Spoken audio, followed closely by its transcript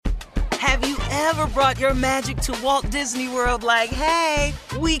Have you ever brought your magic to Walt Disney World like, hey,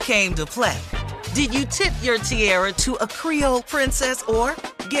 we came to play? Did you tip your tiara to a Creole princess or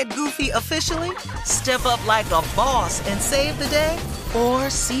get goofy officially? Step up like a boss and save the day? Or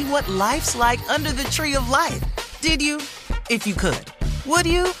see what life's like under the tree of life? Did you? If you could. Would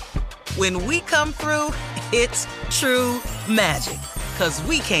you? When we come through, it's true magic. 'Cause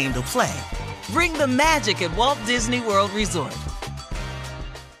we came to play. Bring the magic at Walt Disney World Resort.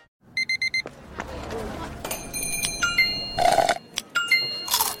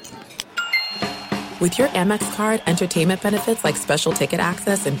 With your Amex card, entertainment benefits like special ticket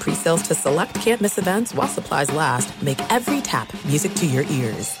access and pre-sales to select can't-miss events while supplies last make every tap music to your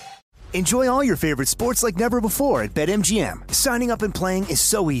ears. Enjoy all your favorite sports like never before at BetMGM. Signing up and playing is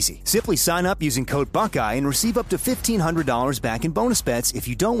so easy. Simply sign up using code Buckeye and receive up to $1,500 back in bonus bets if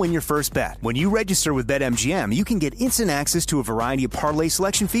you don't win your first bet. When you register with BetMGM, you can get instant access to a variety of parlay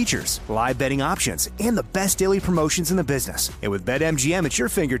selection features, live betting options, and the best daily promotions in the business. And with BetMGM at your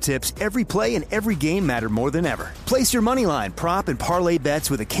fingertips, every play and every game matter more than ever. Place your moneyline, prop, and parlay bets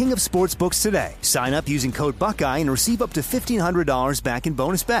with the king of sportsbooks today. Sign up using code Buckeye and receive up to $1,500 back in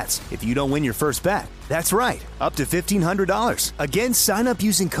bonus bets if you don't win your first bet. That's right, up to $1,500. Again, sign up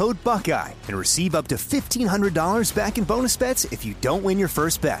using code Buckeye and receive up to $1,500 back in bonus bets if you don't win your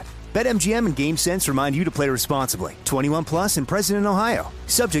first bet. BetMGM and GameSense remind you to play responsibly. 21 plus and present in Ohio.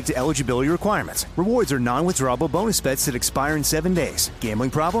 Subject to eligibility requirements. Rewards are non-withdrawable bonus bets that expire in 7 days. Gambling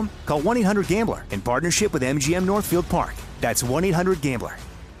problem? Call 1-800-GAMBLER in partnership with MGM Northfield Park. That's 1-800-GAMBLER.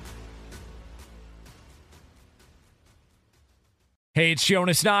 Hey, it's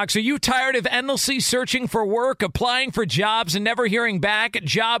Jonas Knox. Are you tired of endlessly searching for work, applying for jobs, and never hearing back?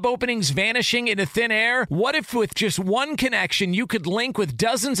 Job openings vanishing into thin air? What if with just one connection, you could link with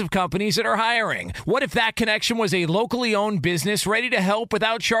dozens of companies that are hiring? What if that connection was a locally owned business ready to help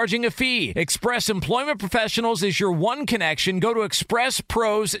without charging a fee? Express Employment Professionals is your one connection. Go to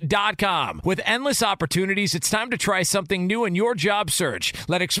expresspros.com. With endless opportunities, it's time to try something new in your job search.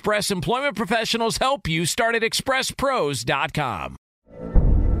 Let Express Employment Professionals help you. Start at expresspros.com.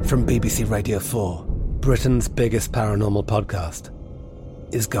 From BBC Radio 4, Britain's biggest paranormal podcast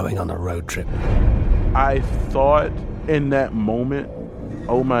is going on a road trip. I thought in that moment,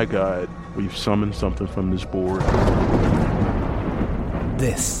 oh my God, we've summoned something from this board.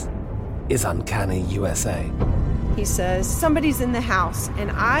 This is Uncanny USA. He says, somebody's in the house, and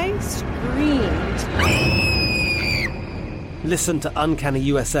I screamed. Listen to Uncanny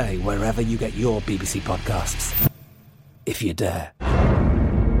USA wherever you get your BBC podcasts, if you dare.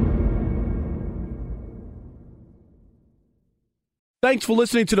 Thanks for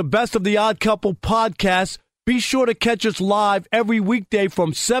listening to the Best of the Odd Couple podcast. Be sure to catch us live every weekday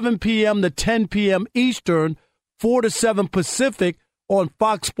from 7 p.m. to 10 p.m. Eastern, 4 to 7 Pacific on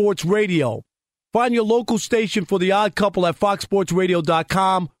Fox Sports Radio. Find your local station for The Odd Couple at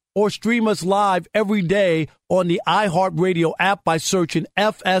foxsportsradio.com or stream us live every day on the iHeartRadio app by searching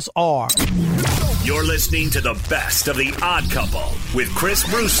FSR. You're listening to the Best of the Odd Couple with Chris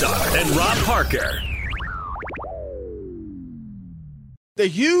Broussard and Rob Parker. The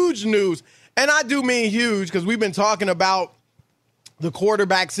huge news, and I do mean huge because we've been talking about the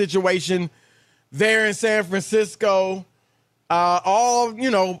quarterback situation there in San Francisco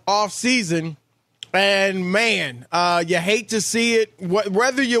off season. And, man, you hate to see it.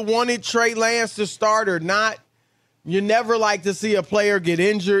 Whether you wanted Trey Lance to start or not, you never like to see a player get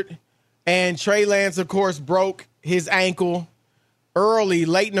injured. And Trey Lance, of course, broke his ankle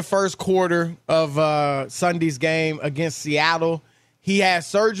late in the first quarter of Sunday's game against Seattle. He had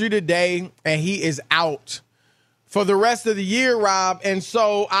surgery today, and he is out for the rest of the year, Rob. And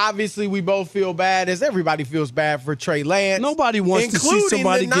so, obviously, we both feel bad, as everybody feels bad for Trey Lance. Nobody wants to see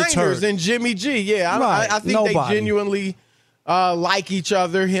somebody get hurt. And Jimmy G. Yeah, I think they genuinely like each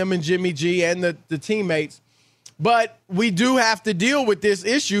other, him and Jimmy G and the teammates. But we do have to deal with this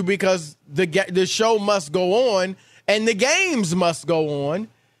issue because the show must go on and the games must go on.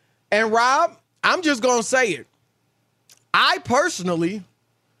 And, Rob, I'm just going to say it. I personally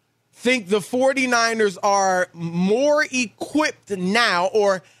think the 49ers are more equipped now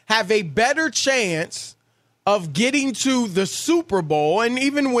or have a better chance of getting to the Super Bowl and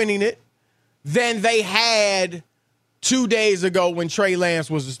even winning it than they had 2 days ago when Trey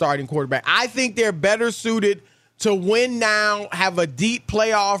Lance was the starting quarterback. I think they're better suited to win now, have a deep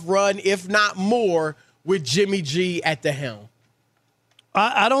playoff run, if not more, with Jimmy G at the helm.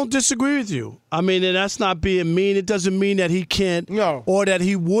 I don't disagree with you. I mean, and that's not being mean. It doesn't mean that he can't or that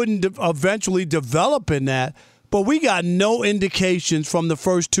he wouldn't eventually develop in that. But we got no indications from the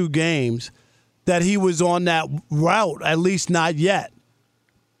first two games that he was on that route, at least not yet.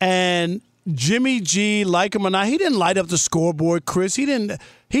 And Jimmy G, like him or not, he didn't light up the scoreboard, Chris. He didn't.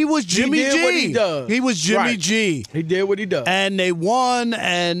 He was Jimmy G. He did what he does. He was Jimmy G. He did what he does. And they won,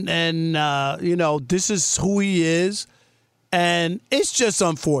 and this is who he is. And it's just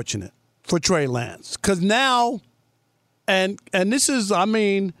unfortunate for Trey Lance. Because now, and this is, I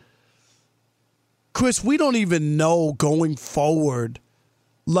mean, Chris, we don't even know going forward,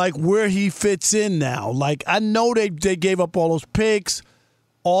 like, where he fits in now. Like, I know they gave up all those picks,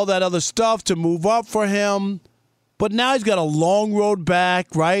 all that other stuff to move up for him. But now he's got a long road back,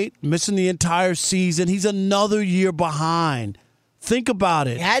 right? Missing the entire season. He's another year behind. Think about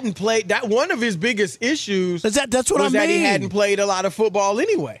it. He hadn't played. That one of his biggest issues that's what was I mean. That he hadn't played a lot of football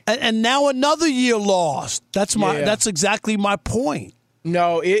anyway. And now another year lost. That's exactly my point.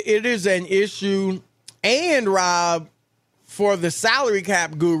 No, it is an issue. And, Rob, for the salary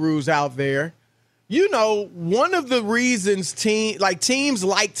cap gurus out there, one of the reasons teams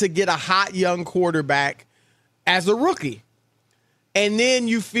like to get a hot young quarterback as a rookie. And then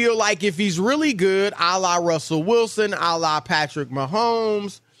you feel like if he's really good, a la Russell Wilson, a la Patrick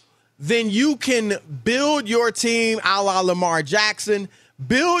Mahomes, then you can build your team a la Lamar Jackson,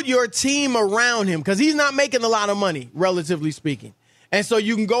 build your team around him because he's not making a lot of money, relatively speaking. And so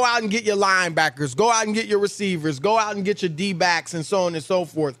you can go out and get your linebackers, go out and get your receivers, go out and get your D-backs and so on and so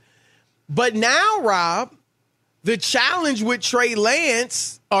forth. But now, Rob, the challenge with Trey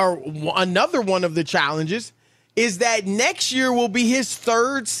Lance, or another one of the challenges, is that next year will be his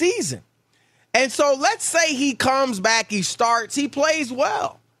third season. And so let's say he comes back, he starts, he plays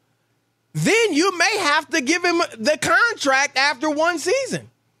well. Then you may have to give him the contract after one season,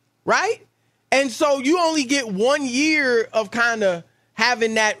 right? And so you only get 1 year of kind of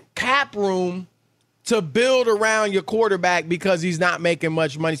having that cap room to build around your quarterback because he's not making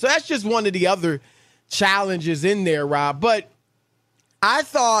much money. So that's just one of the other challenges in there, Rob. But I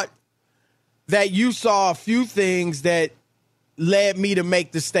thought that you saw a few things that led me to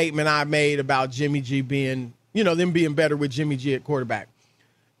make the statement I made about Jimmy G being, them being better with Jimmy G at quarterback.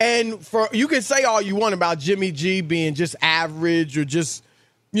 And you can say all you want about Jimmy G being just average or just,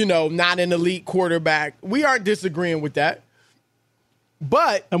 not an elite quarterback. We aren't disagreeing with that.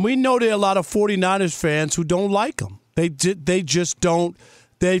 And we know there are a lot of 49ers fans who don't like him. They just don't.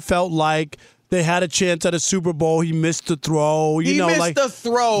 They felt like they had a chance at a Super Bowl. He missed the throw. He missed the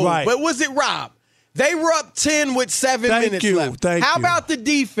throw. Right. But was it Rob? They were up 10 with 7 minutes left. How about the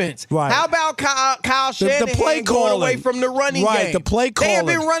defense? Right. How about Kyle Shanahan the play going away from the running game? Right, the play calling. They have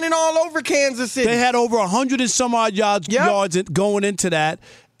been running all over Kansas City. They had over 100 and some odd yards going into that.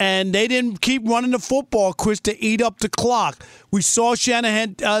 And they didn't keep running the football, Chris, to eat up the clock. We saw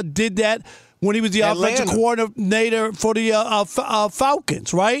Shanahan did that when he was the offensive coordinator for the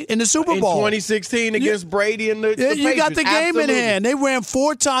Falcons, right? In the Super Bowl. In 2016 against Brady and the Patriots. You got the game Absolutely. in hand. They ran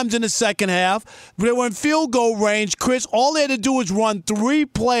 4 times in the second half. They were in field goal range. Chris, all they had to do was run 3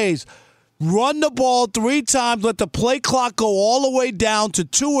 plays. Run the ball 3 times, let the play clock go all the way down to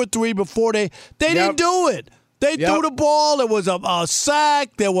 2 or 3 before they didn't do it. They threw the ball. There was a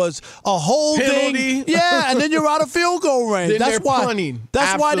sack. There was a holding. Penalty. Yeah, and then you're out of field goal range. Then they're punting.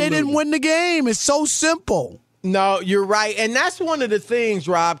 That's why they didn't win the game. It's so simple. No, you're right. And that's one of the things,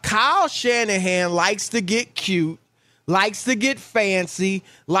 Rob. Kyle Shanahan likes to get cute, likes to get fancy,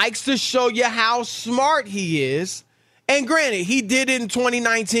 likes to show you how smart he is. And granted, he did it in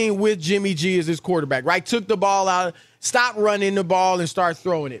 2019 with Jimmy G as his quarterback, right? Took the ball out, stopped running the ball, and started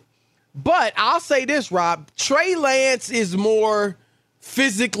throwing it. But I'll say this, Rob. Trey Lance is more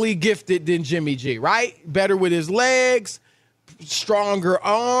physically gifted than Jimmy G, right? Better with his legs, stronger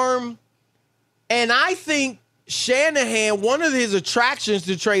arm. And I think Shanahan, one of his attractions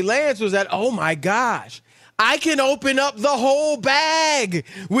to Trey Lance was that, oh, my gosh, I can open up the whole bag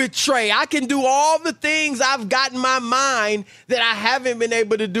with Trey. I can do all the things I've got in my mind that I haven't been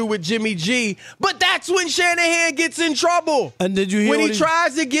able to do with Jimmy G. But that's when Shanahan gets in trouble. And did you hear when he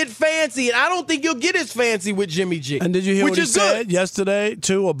tries to get fancy? And I don't think he'll get as fancy with Jimmy G. And did you hear what he said yesterday,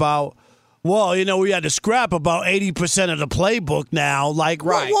 too, about, well, we had to scrap about 80% of the playbook now. Like,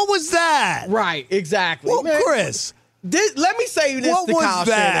 right. What was that? Right, exactly. Well, Chris. Let me say this to Kyle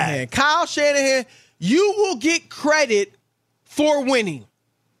Shanahan. Kyle Shanahan, you will get credit for winning.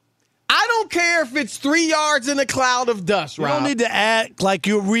 I don't care if it's 3 yards in a cloud of dust, Rob. You don't need to act like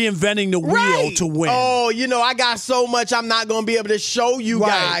you're reinventing the wheel to win. Oh, I got so much I'm not going to be able to show you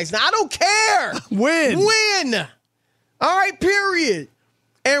guys. Now, I don't care. Win. All right, period.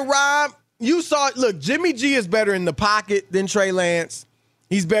 And, Rob, you saw it. Look, Jimmy G is better in the pocket than Trey Lance.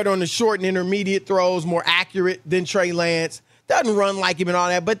 He's better on the short and intermediate throws, more accurate than Trey Lance. Doesn't run like him and all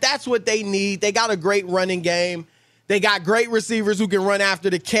that, but that's what they need. They got a great running game. They got great receivers who can run after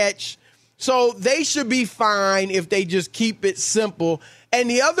the catch. So they should be fine if they just keep it simple. And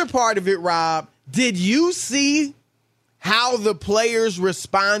the other part of it, Rob, did you see how the players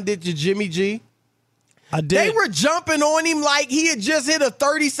responded to Jimmy G? I did. They were jumping on him like he had just hit a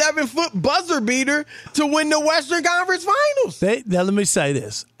 37-foot buzzer beater to win the Western Conference Finals. Now, let me say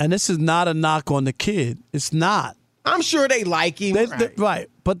this, and this is not a knock on the kid. It's not. I'm sure they like him. Right.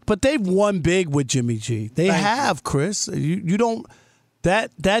 But they've won big with Jimmy G. They have, Chris. You don't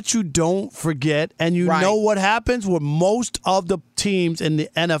that you don't forget, and you know what happens with most of the teams in the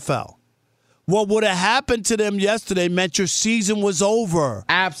NFL. What would have happened to them yesterday meant your season was over.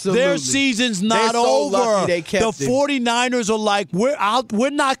 Absolutely. Their season's not over. Lucky they kept the 49ers are like, we're out.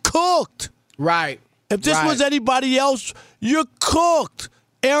 We're not cooked. Right. If this was anybody else, you're cooked.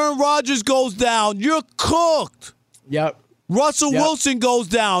 Aaron Rodgers goes down, you're cooked. Yep. Russell Wilson goes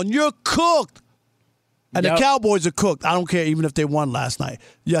down, you're cooked. And the Cowboys are cooked. I don't care even if they won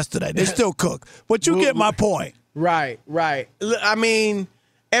yesterday. They're still cooked. But you get my point. Right. I mean,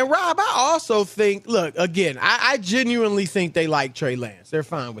 and Rob, I also think, look, again, I genuinely think they like Trey Lance. They're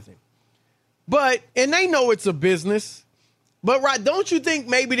fine with him. And they know it's a business. But, Rob, don't you think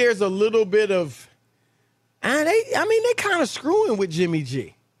maybe there's a little bit of, they kind of screwing with Jimmy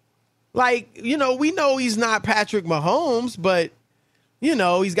G. Like, we know he's not Patrick Mahomes, but,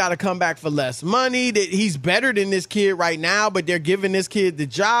 he's got to come back for less money. That he's better than this kid right now, but they're giving this kid the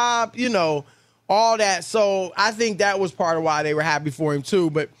job, all that. So I think that was part of why they were happy for him, too.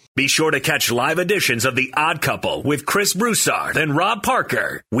 But be sure to catch live editions of The Odd Couple with Chris Broussard and Rob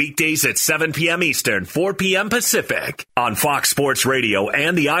Parker. Weekdays at 7 p.m. Eastern, 4 p.m. Pacific on Fox Sports Radio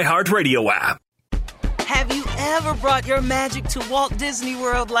and the iHeartRadio app. Have you ever brought your magic to Walt Disney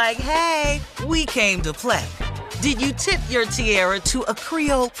World like, hey, we came to play? Did you tip your tiara to a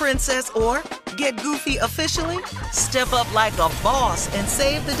Creole princess or get goofy officially? Step up like a boss and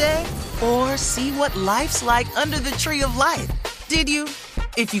save the day? Or see what life's like under the tree of life? Did you?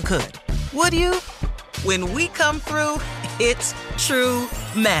 If you could. Would you? When we come through, it's true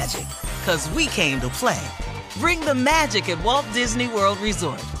magic. 'Cause we came to play. Bring the magic at Walt Disney World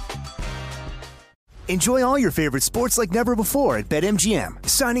Resort. Enjoy all your favorite sports like never before at BetMGM.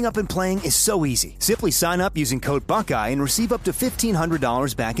 Signing up and playing is so easy. Simply sign up using code Buckeye and receive up to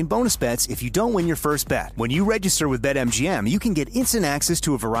 $1,500 back in bonus bets if you don't win your first bet. When you register with BetMGM, you can get instant access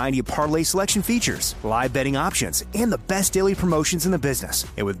to a variety of parlay selection features, live betting options, and the best daily promotions in the business.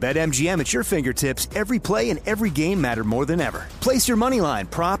 And with BetMGM at your fingertips, every play and every game matter more than ever. Place your moneyline,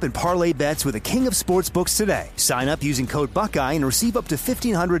 prop, and parlay bets with the king of sportsbooks today. Sign up using code Buckeye and receive up to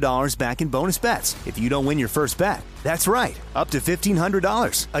 $1,500 back in bonus bets if you don't win your first bet. That's right, up to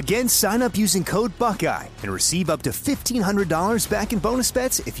 $1,500. Again, sign up using code Buckeye and receive up to $1,500 back in bonus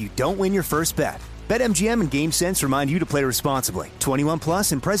bets if you don't win your first bet. BetMGM and GameSense remind you to play responsibly. 21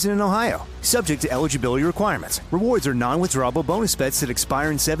 plus and present in Ohio. Subject to eligibility requirements. Rewards are non-withdrawable bonus bets that expire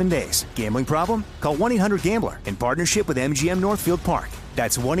in 7 days. Gambling problem? Call 1-800-GAMBLER in partnership with MGM Northfield Park.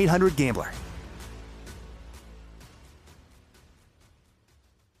 That's 1-800-GAMBLER.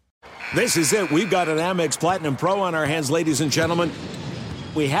 This is it. We've got an Amex Platinum Pro on our hands, ladies and gentlemen.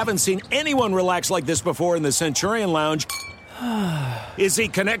 We haven't seen anyone relax like this before in the Centurion Lounge. Is he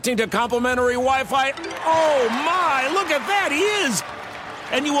connecting to complimentary Wi-Fi? Oh, my! Look at that! He is!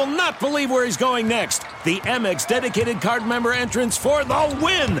 And you will not believe where he's going next. The Amex dedicated card member entrance for the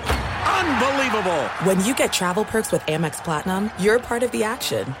win! Unbelievable! When you get travel perks with Amex Platinum, you're part of the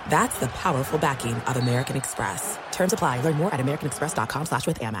action. That's the powerful backing of American Express. Terms apply. Learn more at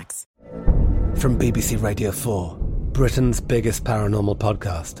americanexpress.com/withAmex. From BBC Radio 4, Britain's biggest paranormal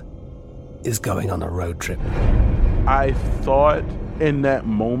podcast is going on a road trip. I thought in that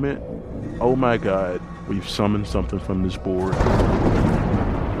moment, oh my God, we've summoned something from this board.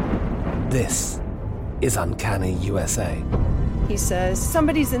 This is Uncanny USA. He says,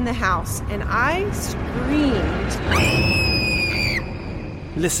 somebody's in the house, and I screamed.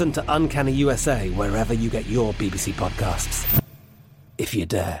 Listen to Uncanny USA wherever you get your BBC podcasts, if you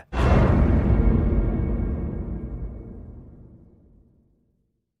dare.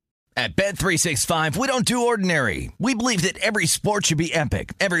 At Bet365, we don't do ordinary. We believe that every sport should be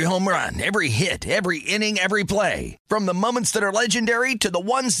epic. Every home run, every hit, every inning, every play. From the moments that are legendary to the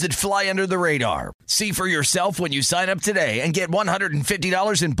ones that fly under the radar. See for yourself when you sign up today and get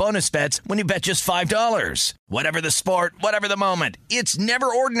 $150 in bonus bets when you bet just $5. Whatever the sport, whatever the moment, it's never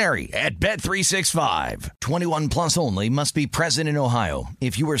ordinary at Bet365. 21 plus only. Must be present in Ohio.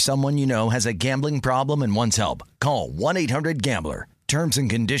 If you or someone you know has a gambling problem and wants help, call 1-800-GAMBLER. Terms and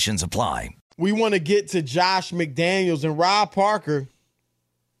conditions apply. We want to get to Josh McDaniels, and Rob Parker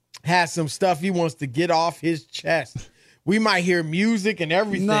has some stuff he wants to get off his chest. we might hear music and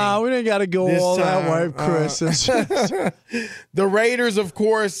everything. No, we didn't got to go all that way, Chris. The Raiders, of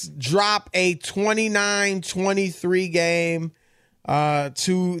course, drop a 29-23 game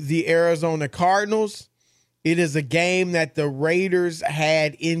to the Arizona Cardinals. It is a game that the Raiders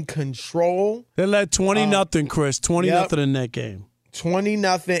had in control. They led 20-0, Chris. 20-0 in that game.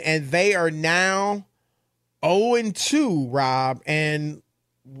 20-0, and they are now 0-2, Rob. And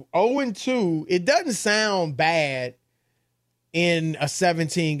 0-2, it doesn't sound bad in a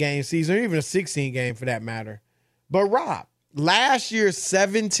 17-game season, or even a 16-game for that matter. But, Rob, last year,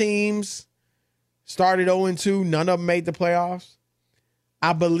 7 teams started 0-2. None of them made the playoffs.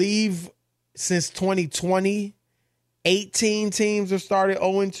 I believe since 2020, 18 teams have started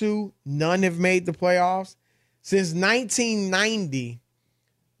 0-2. None have made the playoffs. Since 1990,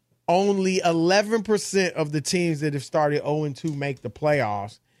 only 11% of the teams that have started 0-2 make the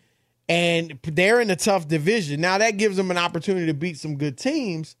playoffs. And they're in a tough division. Now, that gives them an opportunity to beat some good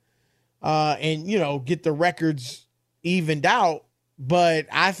teams and, get the records evened out. But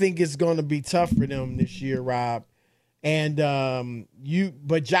I think it's going to be tough for them this year, Rob. And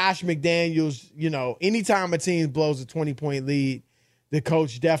but Josh McDaniels, anytime a team blows a 20-point lead, the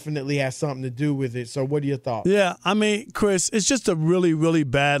coach definitely has something to do with it. So what are your thoughts? Yeah, I mean, Chris, it's just a really, really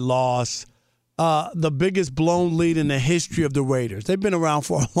bad loss. The biggest blown lead in the history of the Raiders. They've been around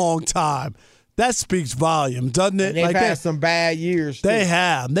for a long time. That speaks volumes, doesn't it? And they've had some bad years, too. They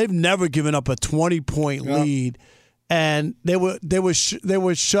have. They've never given up a 20-point lead. And they were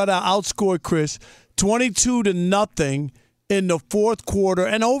shut out, outscored, Chris, 22-0 in the fourth quarter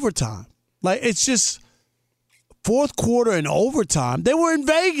and overtime. It's just fourth quarter and overtime. They were in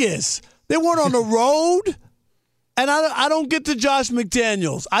Vegas. They weren't on the road. And I don't get to Josh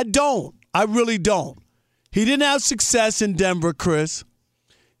McDaniels. I don't. I really don't. He didn't have success in Denver, Chris.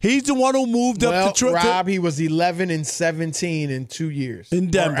 He's the one who moved up to Rob, he was 11-17 in 2 years. In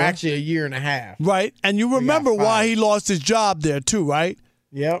Denver. Or actually a year and a half. Right. And you remember why he lost his job there too, right?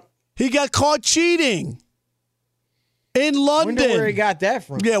 Yep. He got caught cheating in London. I wonder where he got that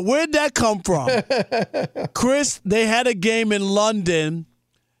from. Yeah, where'd that come from? Chris, they had a game in London,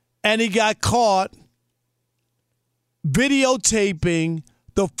 and he got caught videotaping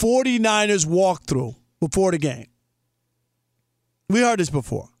the 49ers walkthrough before the game. We heard this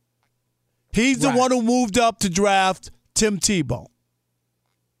before. He's the one who moved up to draft Tim Tebow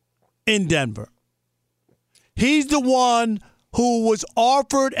in Denver. He's the one who was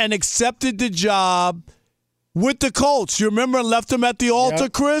offered and accepted the job with the Colts. You remember, left him at the altar,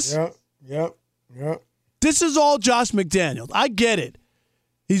 Chris? Yep. This is all Josh McDaniels. I get it.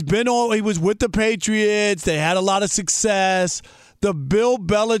 He was with the Patriots. They had a lot of success. The Bill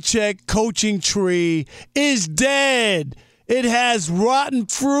Belichick coaching tree is dead. It has rotten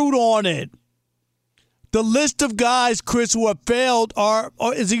fruit on it. The list of guys, Chris, who have failed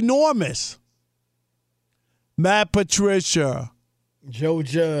is enormous. Matt Patricia. Joe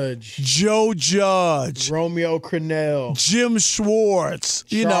Judge. Romeo Crennel. Jim Schwartz.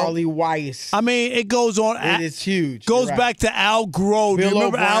 Charlie Weiss. I mean, it goes on. It is huge. Goes back to Al Groh. Do you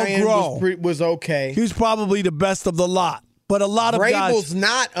remember O'Brien Al Groh? Was okay. He was probably the best of the lot. But a lot of Vrabel's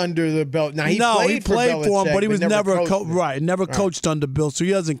not under the belt. Now, he played for him, but he was never coached coached under Bill, so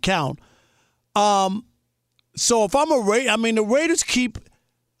he doesn't count. So if I'm the Raiders keep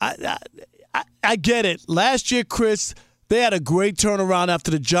I get it. Last year, Chris, they had a great turnaround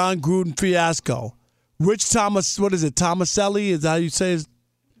after the John Gruden fiasco. Rich Tomaselli, is that how you say his?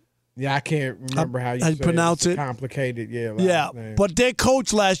 Yeah, I can't remember how you pronounce it. Complicated, name. But their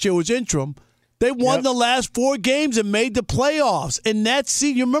coach last year was interim. They won the last 4 games and made the playoffs. And that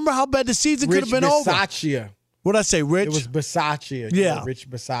season, you remember how bad the season could have been over? What'd I say, Rich? It was Bisaccia. Yeah. Rich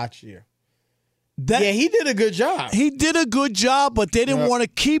Bisaccia. He did a good job. He did a good job, but they didn't want to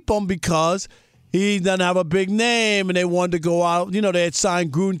keep him because he doesn't have a big name, and they wanted to go out. They had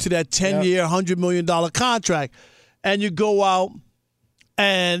signed Gruden to that 10-year, $100 million contract. And you go out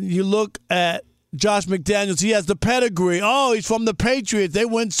and you look at Josh McDaniels. He has the pedigree. Oh, he's from the Patriots. They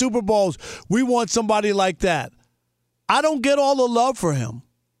win Super Bowls. We want somebody like that. I don't get all the love for him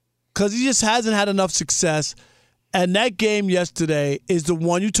because he just hasn't had enough success. And that game yesterday is the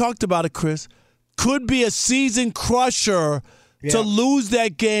one, you talked about it, Chris, could be a season crusher to lose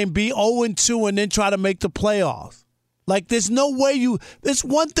that game, be 0-2, and then try to make the playoffs. There's no way it's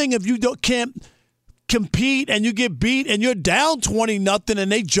one thing if you can't compete and you get beat and you're down 20-0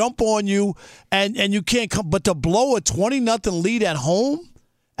 and they jump on you and you can't come. But to blow a 20-0 lead at home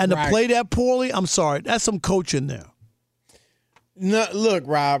and to play that poorly, I'm sorry, that's some coaching there. No, look,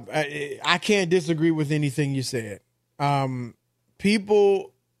 Rob, I can't disagree with anything you said.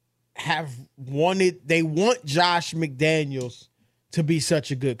 People want Josh McDaniels to be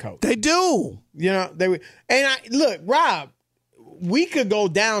such a good coach. They do. Look, Rob, we could go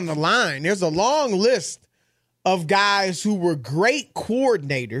down the line. There's a long list of guys who were great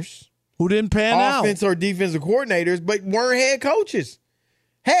coordinators. Who didn't pan out. Offense or defensive coordinators, but weren't head coaches.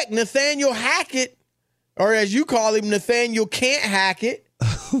 Heck, Nathaniel Hackett, or as you call him, Nathaniel Can't Hack It.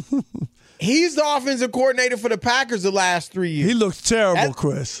 He's the offensive coordinator for the Packers the last 3 years. He looks terrible,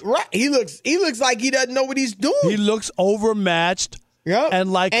 Chris. Right. He looks like he doesn't know what he's doing. He looks overmatched. Yep.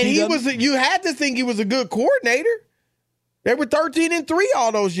 And you had to think he was a good coordinator. They were 13-3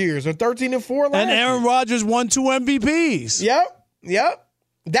 all those years, or 13-4 last year. And Aaron Rodgers won 2 MVPs. Yep.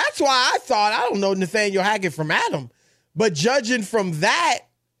 That's why I thought, I don't know Nathaniel Hackett from Adam, but judging from that,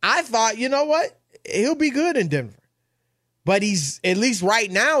 I thought, you know what? He'll be good in Denver. But he's, at least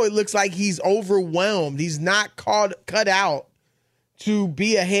right now, it looks like he's overwhelmed. He's not cut out to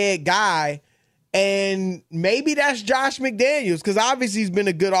be a head guy. And maybe that's Josh McDaniels, because obviously he's been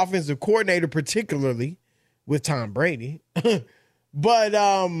a good offensive coordinator, particularly with Tom Brady. But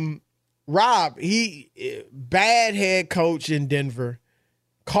Rob, he bad head coach in Denver,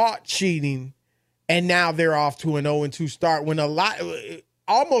 caught cheating, and now they're off to an 0-2 start when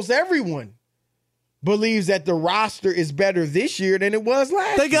almost everyone believes that the roster is better this year than it was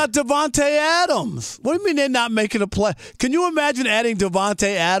last year. They got Devontae Adams. What do you mean they're not making a play? Can you imagine adding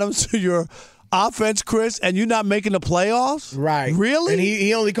Devontae Adams to your offense, Chris, and you not making the playoffs? Right. Really? And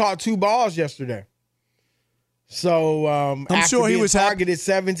he only caught 2 balls yesterday. So I'm sure he was targeted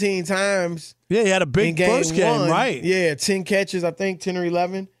 17 times. Yeah, he had a big first game, right? Yeah, 10 catches, I think 10 or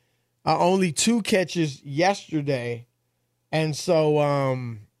 11. Only 2 catches yesterday. And so,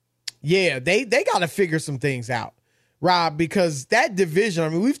 they got to figure some things out, Rob, because that division, I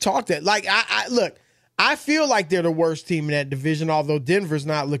mean, we've talked that. Like, I feel like they're the worst team in that division, although Denver's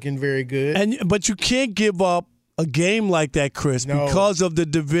not looking very good. But you can't give up a game like that, Chris, because of the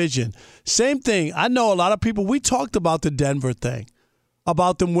division. Same thing. I know a lot of people, we talked about the Denver thing,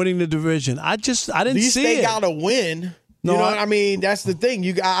 about them winning the division. I didn't see it. At least they got to win. No, you know what I mean? That's the thing.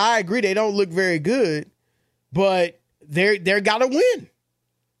 I agree. They don't look very good, but they're got to win.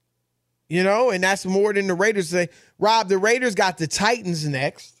 You know, and that's more than the Raiders say. Rob, the Raiders got the Titans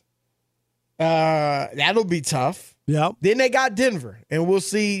next. That'll be tough. Yep. Then they got Denver, and we'll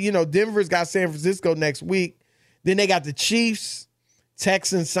see. You know, Denver's got San Francisco next week. Then they got the Chiefs,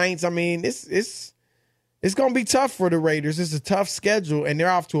 Texans, Saints. I mean, it's going to be tough for the Raiders. It's a tough schedule, and they're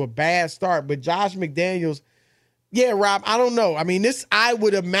off to a bad start. But Josh McDaniels, yeah, Rob, I don't know. I mean, I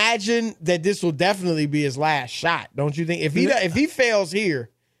would imagine that this will definitely be his last shot. Don't you think? If he fails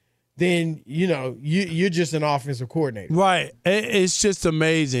here, then, you know, you're just an offensive coordinator. Right. It's just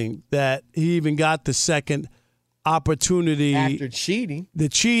amazing that he even got the second opportunity. After cheating. The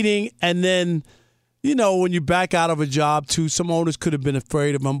cheating, and then, you know, when you back out of a job, too, some owners could have been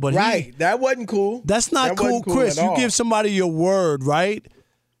afraid of him. But that wasn't cool. That's not cool, Chris. You give somebody your word, right?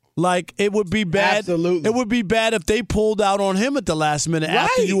 Like, it would be bad. Absolutely. It would be bad if they pulled out on him at the last minute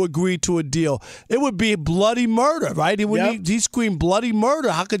after you agreed to a deal. It would be bloody murder, right? He screamed bloody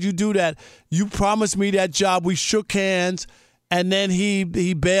murder. How could you do that? You promised me that job. We shook hands, and then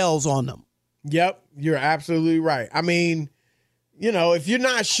he bails on them. Yep, you're absolutely right. I mean, you know, if you're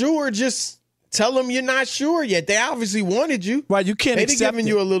not sure, just tell them you're not sure yet. They obviously wanted you. Right, you can't accept it. They've given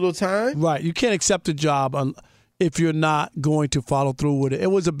you a little time. Right, you can't accept a job if you're not going to follow through with it. It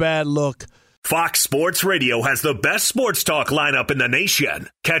was a bad look. Fox Sports Radio has the best sports talk lineup in the nation.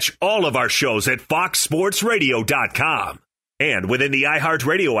 Catch all of our shows at foxsportsradio.com. And within the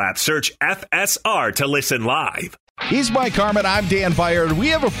iHeartRadio app, search FSR to listen live. He's Mike Harmon. I'm Dan Byer. We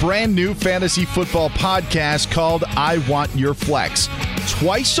have a brand new fantasy football podcast called I Want Your Flex.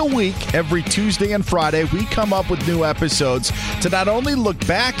 Twice a week, every Tuesday and Friday, we come up with new episodes to not only look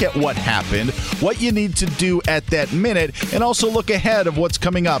back at what happened, what you need to do at that minute, and also look ahead of what's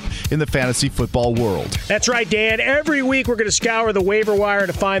coming up in the fantasy football world. That's right, Dan. Every week, we're going to scour the waiver wire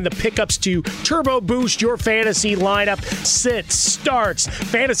to find the pickups to turbo boost your fantasy lineup, sits, starts,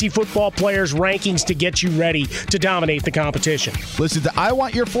 fantasy football players' rankings to get you ready to dominate the competition. Listen to I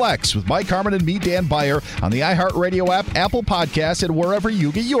Want Your Flex with Mike Harmon and me, Dan Byer, on the iHeartRadio app, Apple Podcasts, and wherever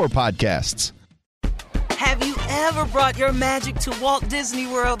you get your podcasts. Have you ever brought your magic to Walt Disney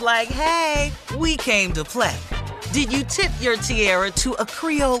World like, hey, we came to play? Did you tip your tiara to a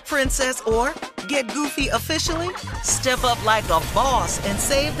Creole princess or get goofy officially? Step up like a boss and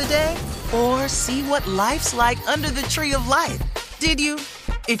save the day? Or see what life's like under the tree of life? Did you?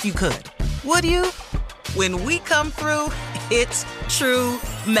 If you could. Would you? When we come through, it's true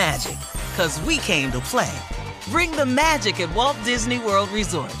magic. 'Cause we came to play. Bring the magic at Walt Disney World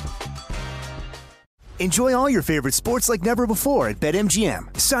Resort. Enjoy all your favorite sports like never before at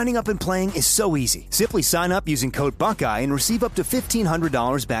BetMGM. Signing up and playing is so easy. Simply sign up using code Buckeye and receive up to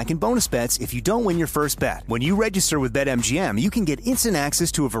 $1,500 back in bonus bets if you don't win your first bet. When you register with BetMGM, you can get instant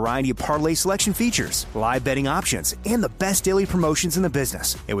access to a variety of parlay selection features, live betting options, and the best daily promotions in the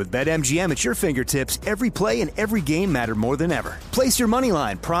business. And with BetMGM at your fingertips, every play and every game matter more than ever. Place your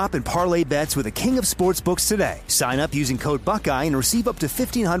moneyline, prop, and parlay bets with the king of sportsbooks today. Sign up using code Buckeye and receive up to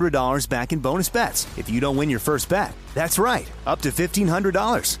 $1,500 back in bonus bets if you don't win your first bet. That's right, up to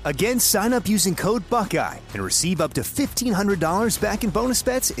 $1,500. Again, sign up using code Buckeye and receive up to $1,500 back in bonus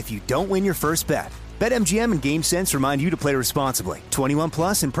bets if you don't win your first bet. BetMGM and GameSense remind you to play responsibly. 21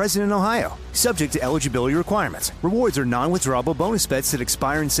 plus and present in Ohio. Subject to eligibility requirements. Rewards are non-withdrawable bonus bets that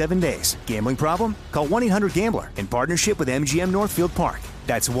expire in 7 days. Gambling problem? Call 1-800-GAMBLER in partnership with MGM Northfield Park.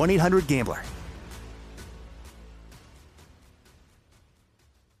 That's 1-800-GAMBLER.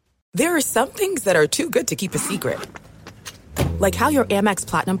 There are some things that are too good to keep a secret. Like how your Amex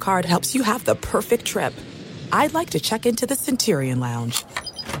Platinum card helps you have the perfect trip. I'd like to check into the Centurion Lounge.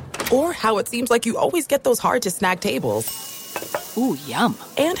 Or how it seems like you always get those hard-to-snag tables. Ooh, yum.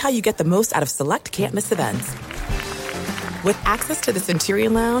 And how you get the most out of select can't-miss events. With access to the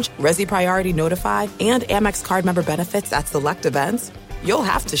Centurion Lounge, Resi Priority Notify, and Amex card member benefits at select events, you'll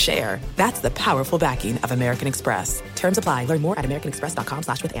have to share. That's the powerful backing of American Express. Terms apply. Learn more at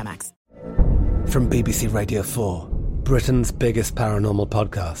americanexpress.com/withAmex. From BBC Radio 4, Britain's biggest paranormal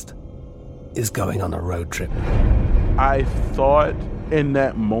podcast is going on a road trip. I thought in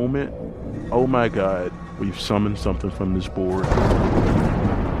that moment, oh my God, we've summoned something from this board.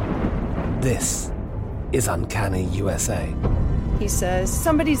 This is Uncanny USA. He says,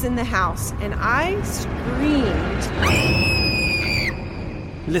 somebody's in the house, and I screamed.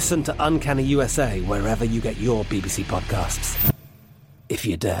 Listen to Uncanny USA wherever you get your BBC podcasts, if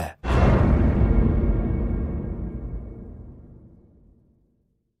you dare.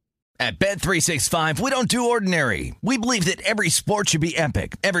 At Bet365, we don't do ordinary. We believe that every sport should be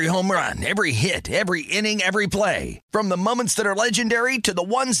epic. Every home run, every hit, every inning, every play. From the moments that are legendary to the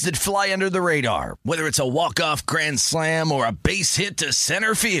ones that fly under the radar. Whether it's a walk-off grand slam or a base hit to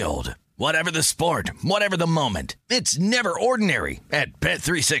center field. Whatever the sport, whatever the moment. It's never ordinary at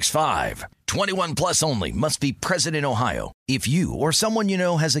Bet365. 21 plus only. Must be present in Ohio. If you or someone you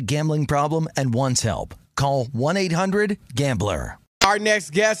know has a gambling problem and wants help, call 1-800-GAMBLER. Our next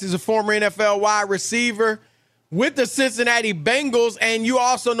guest is a former NFL wide receiver with the Cincinnati Bengals, and you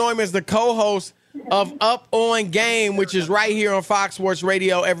also know him as the co-host of Up On Game, which is right here on Fox Sports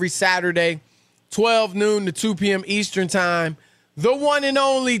Radio every Saturday, 12 noon to 2 p.m. Eastern time. The one and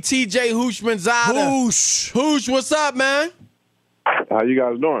only TJ Houshmandzadeh. Hoosh, what's up, man? How you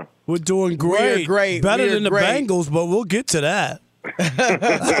guys doing? We're doing great. We're great. Better than the Bengals, but we'll get to that.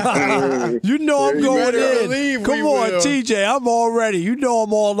 You know I'm going in. Come on, TJ. I'm all ready. You know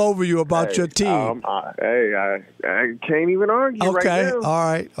I'm all over you about your team. I can't even argue right now. Okay, all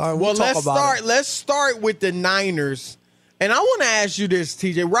right. Well, let's start with the Niners. And I want to ask you this,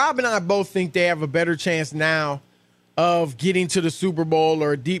 TJ. Rob and I both think they have a better chance now of getting to the Super Bowl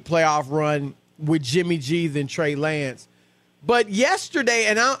or a deep playoff run with Jimmy G than Trey Lance. But yesterday,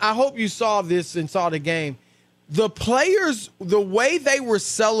 and I hope you saw this and saw the game, the players, the way they were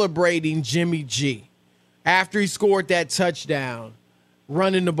celebrating Jimmy G after he scored that touchdown,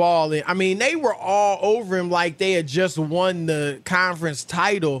 running the ball in, I mean, they were all over him like they had just won the conference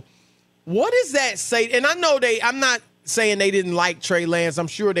title. What does that say? And I know I'm not saying they didn't like Trey Lance. I'm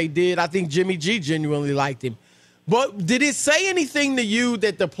sure they did. I think Jimmy G genuinely liked him. But did it say anything to you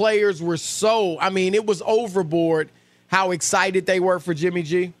that the players were it was overboard how excited they were for Jimmy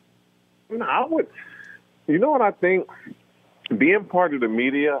G? No, you know what I think? Being part of the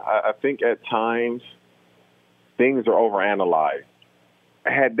media, I think at times things are overanalyzed.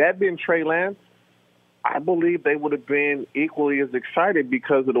 Had that been Trey Lance, I believe they would have been equally as excited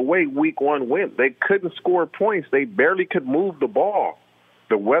because of the way week one went. They couldn't score points. They barely could move the ball.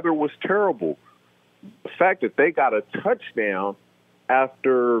 The weather was terrible. The fact that they got a touchdown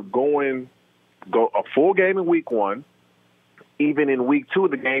after go a full game in week one, even in week two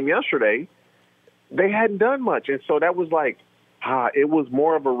of the game yesterday, they hadn't done much. And so that was like, it was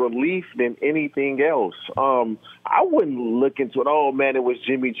more of a relief than anything else. I wouldn't look into it, oh, man, it was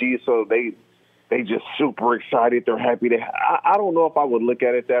Jimmy G, so they just super excited. They're happy. I don't know if I would look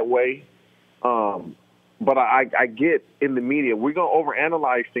at it that way. But I get in the media, we're going to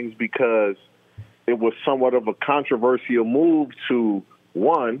overanalyze things because it was somewhat of a controversial move to,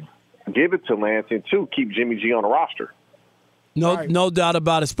 one, give it to Lance, and two, keep Jimmy G on the roster. No doubt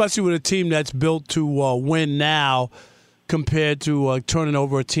about it, especially with a team that's built to win now compared to turning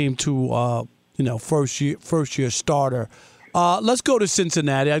over a team to first year starter. Let's go to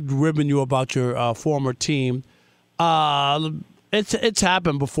Cincinnati. I've ribboned you about your former team. It's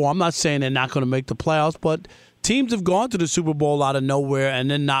happened before. I'm not saying they're not going to make the playoffs, but teams have gone to the Super Bowl out of nowhere and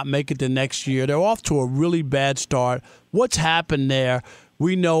then not make it the next year. They're off to a really bad start. What's happened there?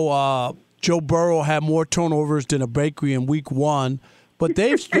 We know Joe Burrow had more turnovers than a bakery in week 1, but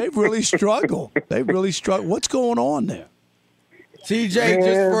they've really struggled. They've really struggled. What's going on there?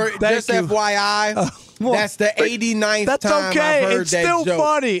 TJ, just FYI, that's the 89th time I've heard it's that still joke.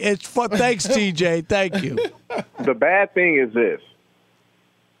 Funny. It's Thanks, TJ. Thank you. The bad thing is this.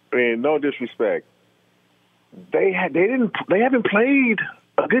 I mean, no disrespect. They haven't played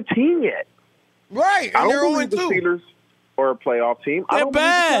a good team yet. Right, I and don't they're believe the Steelers are a playoff team. They're I don't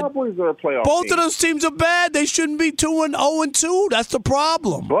bad. believe the Cowboys are a playoff Both team. of those teams are bad. They shouldn't be 2-0-2. That's the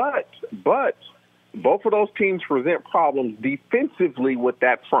problem. But both of those teams present problems defensively with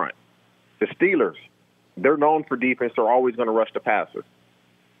that front. The Steelers, they're known for defense. They're always going to rush the passer.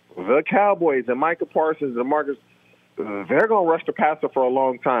 The Cowboys and Micah Parsons and Marcus, they're going to rush the passer for a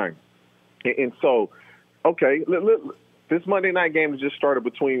long time. And so, okay, this Monday night game has just started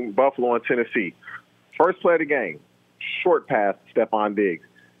between Buffalo and Tennessee. First play of the game, short pass, Stephon Diggs.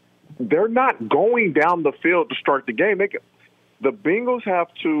 They're not going down the field to start the game. The Bengals have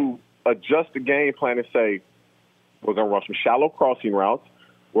to adjust the game plan and say, we're going to run some shallow crossing routes.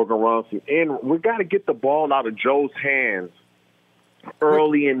 We're going to run some in. We've got to get the ball out of Joe's hands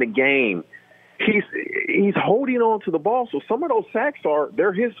early in the game. He's holding on to the ball, so some of those sacks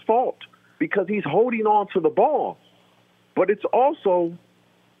they're his fault because he's holding on to the ball. But it's also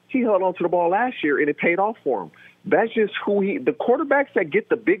he held on to the ball last year, and it paid off for him. That's just the quarterbacks that get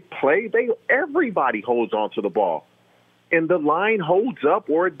the big play, everybody holds on to the ball. And the line holds up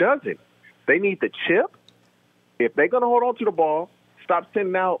or it doesn't. They need the chip. If they're going to hold on to the ball, stop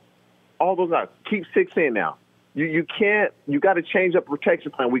sending out all those guys. Keep 6 in now. You can't. You got to change up the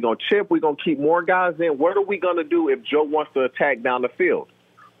protection plan. We're going to chip. We're going to keep more guys in. What are we going to do if Joe wants to attack down the field?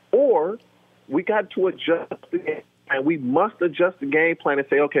 Or we got to adjust the game plan. We must adjust the game plan and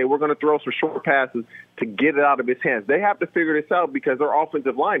say, okay, we're going to throw some short passes to get it out of his hands. They have to figure this out because their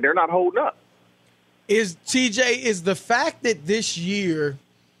offensive line, they're not holding up. Is the fact that this year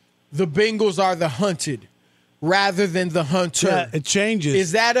the Bengals are the hunted rather than the hunter? Yeah, it changes.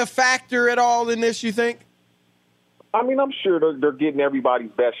 Is that a factor at all in this, you think? I mean, I'm sure they're getting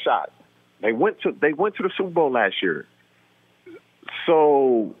everybody's best shot. They went to the Super Bowl last year.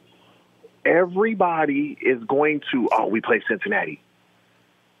 So everybody is going to, we play Cincinnati.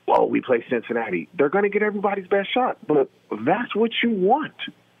 We play Cincinnati. They're going to get everybody's best shot. But that's what you want.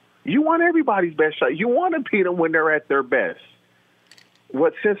 You want everybody's best shot. You want to beat them when they're at their best.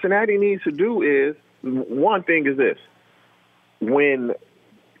 What Cincinnati needs to do is, one thing is this. When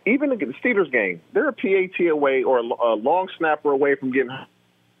even the Steelers game, they're a PAT away or a long snapper away from getting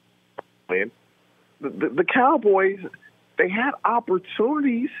in. The Cowboys, they had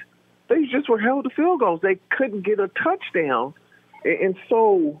opportunities. They just were held to field goals. They couldn't get a touchdown. And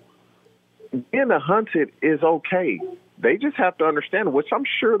so being a hunted is okay. They just have to understand, which I'm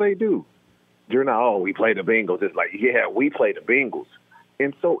sure they do. They're not, we play the Bengals. It's like, yeah, we play the Bengals.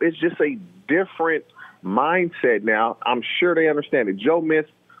 And so it's just a different mindset now. I'm sure they understand it. Joe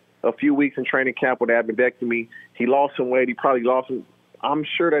missed a few weeks in training camp with appendectomy. He lost some weight. He probably lost some. I'm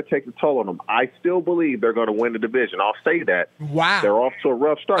sure that takes a toll on them. I still believe they're going to win the division. I'll say that. Wow. They're off to a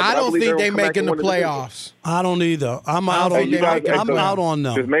rough start. I don't think they're making the playoffs. I don't either. I'm out on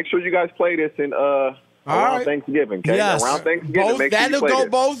them. Just make sure you guys play this in around Thanksgiving. Okay? Yes. Around Thanksgiving. That'll go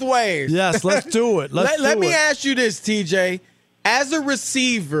both ways. Yes, let's do it. Let me ask you this, TJ. As a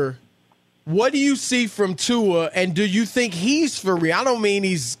receiver, what do you see from Tua, and do you think he's for real? I don't mean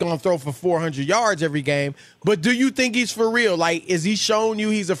he's going to throw for 400 yards every game, but do you think he's for real? Like, is he showing you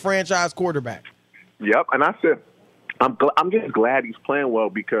he's a franchise quarterback? Yep, and I said, I'm just glad he's playing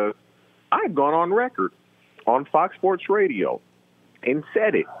well because I've gone on record on Fox Sports Radio and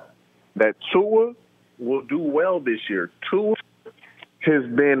said it, that Tua will do well this year. Tua has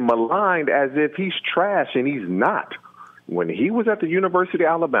been maligned as if he's trash, and he's not. When he was at the University of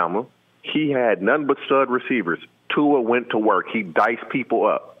Alabama, he had none but stud receivers. Tua went to work. He diced people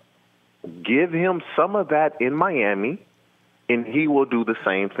up. Give him some of that in Miami, and he will do the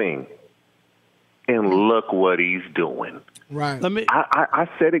same thing. And look what he's doing. Right. I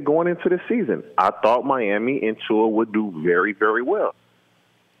said it going into the season. I thought Miami and Tua would do very, very well.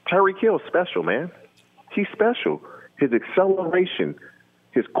 Tyreek Hill's special, man. He's special. His acceleration,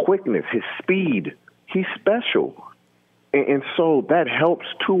 his quickness, his speed, he's special. And so that helps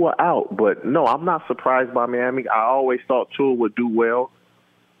Tua out. But, no, I'm not surprised by Miami. I always thought Tua would do well.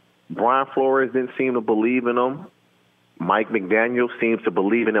 Brian Flores didn't seem to believe in him. Mike McDaniel seems to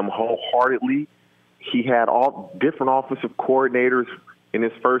believe in him wholeheartedly. He had all different offensive coordinators in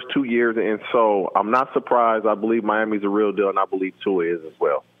his first 2 years, and so I'm not surprised. I believe Miami's a real deal, and I believe Tua is as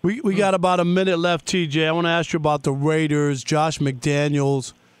well. We got about a minute left, TJ. I want to ask you about the Raiders, Josh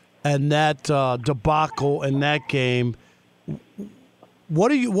McDaniels, and that debacle in that game.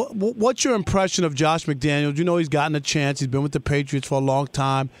 What's your impression of Josh McDaniels? You know he's gotten a chance. He's been with the Patriots for a long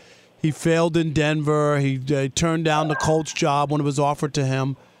time. He failed in Denver. He turned down the Colts job when it was offered to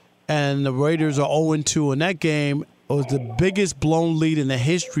him. And the Raiders are 0-2 in that game. It was the biggest blown lead in the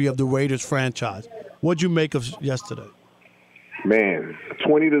history of the Raiders franchise. What'd you make of yesterday? Man,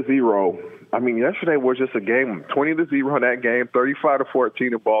 20-0. I mean, yesterday was just a game. 20-0 in that game,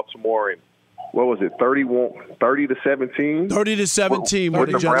 35-14 in Baltimore, and what was it, 30-17? 30-17.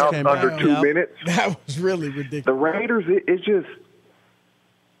 With the Browns under 2 minutes. That was really ridiculous. The Raiders, it's just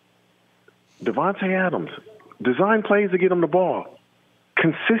Devontae Adams. Design plays to get him the ball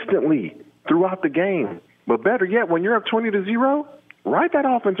consistently throughout the game. But better yet, when you're up 20-0, ride that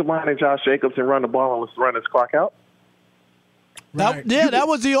offensive line and Josh Jacobs and run the ball and let's run this clock out. Right. That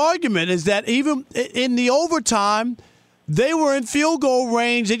was the argument, is that even in the overtime, they were in field goal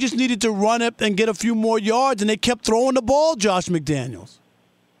range. They just needed to run it and get a few more yards, and they kept throwing the ball, Josh McDaniels.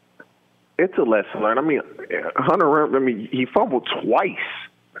 It's a lesson learned. I mean, Hunter, he fumbled twice.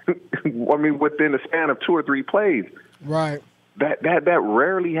 I mean, within the span of 2 or 3 plays. Right. That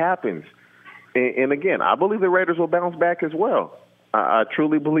rarely happens. And again, I believe the Raiders will bounce back as well. I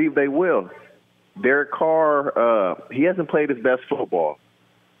truly believe they will. Derek Carr, he hasn't played his best football.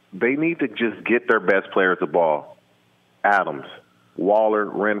 They need to just get their best players the ball. Adams, Waller,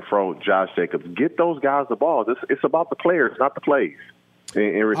 Renfro, Josh Jacobs. Get those guys the ball. It's about the players, not the plays. And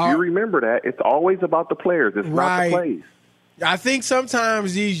if you remember that, it's always about the players. It's not the plays. I think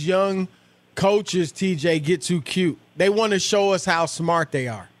sometimes these young coaches, TJ, get too cute. They want to show us how smart they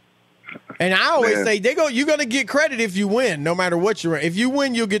are. And I always say, you're going to get credit if you win, no matter what you're in. If you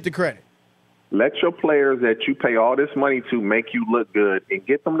win, you'll get the credit. Let your players that you pay all this money to make you look good and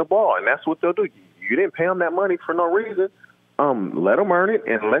get them the ball, and that's what they'll do. You didn't pay them that money for no reason. Let them earn it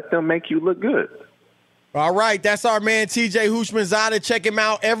and let them make you look good. All right, that's our man TJ Houshmandzadeh. Check him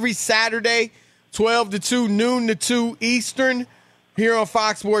out every Saturday, 12 to 2, noon to 2 Eastern, here on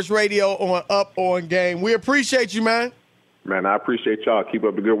Fox Sports Radio on Up On Game. We appreciate you, man. Man, I appreciate y'all. Keep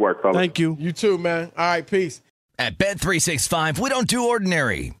up the good work, fellas. Thank you. You too, man. All right, peace. At Bet365, we don't do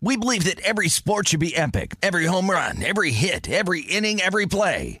ordinary. We believe that every sport should be epic. Every home run, every hit, every inning, every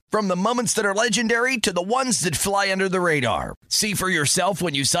play. From the moments that are legendary to the ones that fly under the radar. See for yourself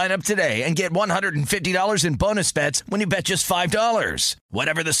when you sign up today and get $150 in bonus bets when you bet just $5.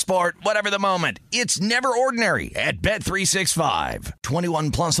 Whatever the sport, whatever the moment, it's never ordinary at Bet365. 21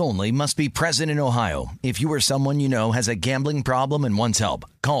 plus only. Must be present in Ohio. If you or someone you know has a gambling problem and wants help,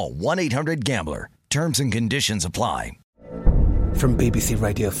 call 1-800-GAMBLER. Terms and conditions apply. From BBC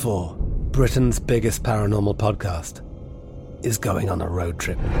Radio 4, Britain's biggest paranormal podcast is going on a road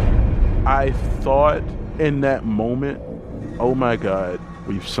trip. I thought in that moment, oh my God,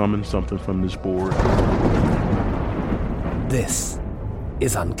 we've summoned something from this board. This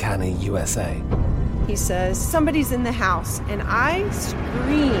is Uncanny USA. He says, somebody's in the house, and I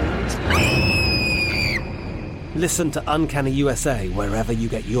screamed. Listen to Uncanny USA wherever you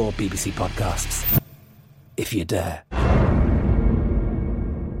get your BBC podcasts, if you dare.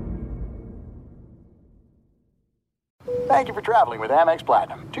 Thank you for traveling with Amex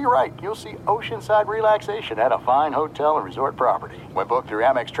Platinum. To your right, you'll see oceanside relaxation at a fine hotel and resort property. When booked through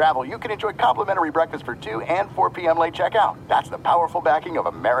Amex Travel, you can enjoy complimentary breakfast for 2 and 4 p.m. late checkout. That's the powerful backing of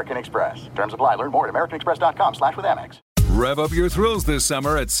American Express. Terms apply. Learn more at americanexpress.com/withAmex. Rev up your thrills this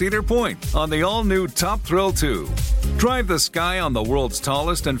summer at Cedar Point on the all-new Top Thrill 2. Drive the sky on the world's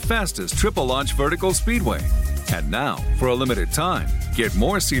tallest and fastest triple-launch vertical speedway. And now, for a limited time, get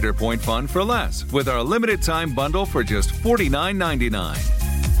more Cedar Point fun for less with our limited-time bundle for just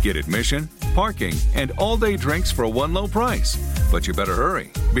 $49.99. Get admission, parking, and all-day drinks for one low price. But you better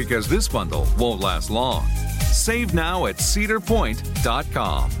hurry, because this bundle won't last long. Save now at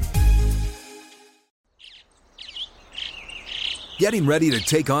cedarpoint.com. Getting ready to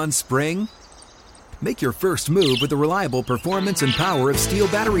take on spring? Make your first move with the reliable performance and power of Steel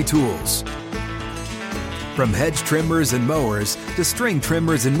battery tools. From hedge trimmers and mowers to string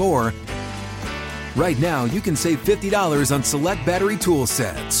trimmers and more, right now you can save $50 on select battery tool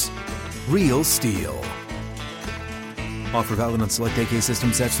sets. Real Steel. Offer valid on select AK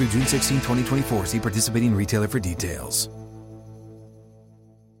system sets through June 16, 2024. See participating retailer for details.